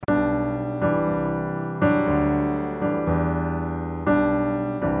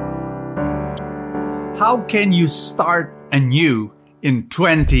How can you start anew in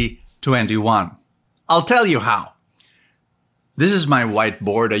 2021? I'll tell you how. This is my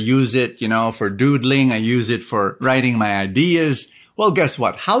whiteboard. I use it, for doodling. I use it for writing my ideas. Well, guess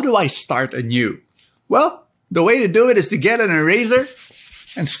what? How do I start anew? Well, the way to do it is to get an eraser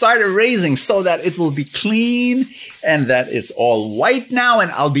and start erasing so that it will be clean and that it's all white now, and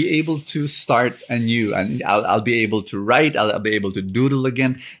I'll be able to start anew, and I'll be able to write. I'll be able to doodle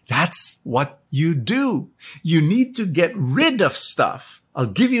again. That's what you do. You need to get rid of stuff. I'll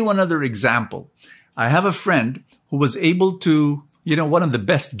give you another example. I have a friend who was able to, one of the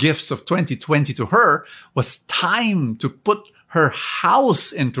best gifts of 2020 to her was time to put her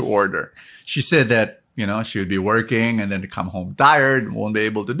house into order. She said that, she would be working and then come home tired and won't be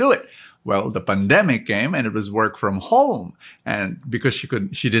able to do it. Well, the pandemic came and it was work from home. And because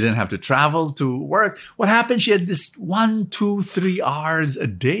she didn't have to travel to work, what happened? She had this 1, 2, 3 hours a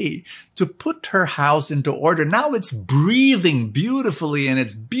day to put her house into order. Now it's breathing beautifully and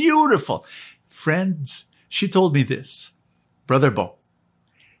it's beautiful. Friends, she told me this, Brother Bo,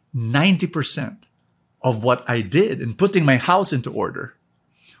 90% of what I did in putting my house into order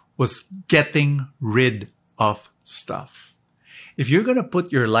was getting rid of stuff. If you're going to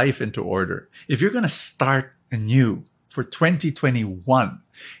put your life into order, if you're going to start anew for 2021,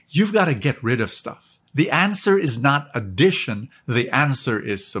 you've got to get rid of stuff. The answer is not addition. The answer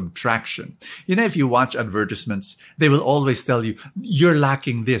is subtraction. If you watch advertisements, they will always tell you, you're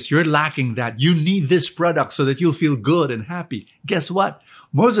lacking this, you're lacking that. You need this product so that you'll feel good and happy. Guess what?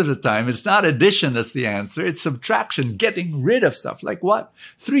 Most of the time, it's not addition that's the answer. It's subtraction, getting rid of stuff. Like what?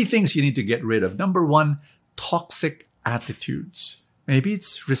 3 things you need to get rid of. Number 1, toxic attitudes. Maybe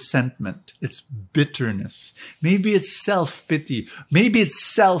it's resentment. It's bitterness. Maybe it's self-pity. Maybe it's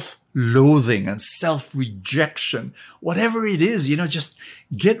self-loathing and self-rejection. Whatever it is, just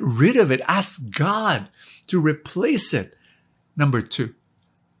get rid of it. Ask God to replace it. Number 2,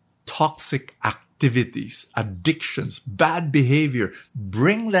 toxic activities, addictions, bad behavior.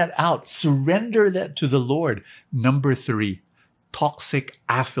 Bring that out. Surrender that to the Lord. Number 3, toxic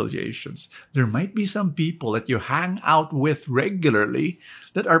affiliations. There might be some people that you hang out with regularly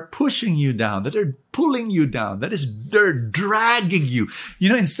that are pushing you down, that are pulling you down, they're dragging you.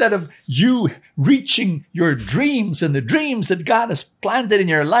 Instead of you reaching your dreams and the dreams that God has planted in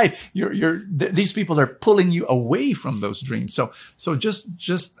your life, these people are pulling you away from those dreams. So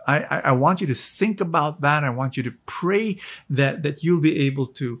I want you to think about that. I want you to pray that you'll be able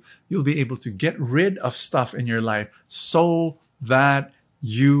to get rid of stuff in your life so that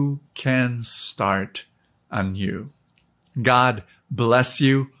you can start anew. God bless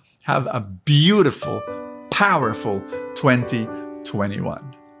you. Have a beautiful, powerful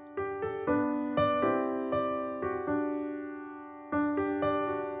 2021.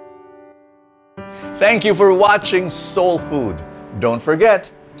 Thank you for watching Soul Food. Don't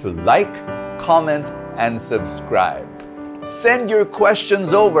forget to like, comment, and subscribe. Send your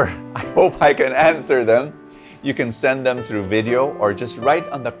questions over. I hope I can answer them. You can send them through video or just write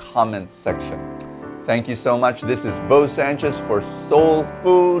on the comments section. Thank you so much. This is Bo Sanchez for Soul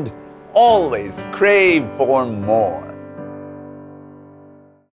Food. Always crave for more.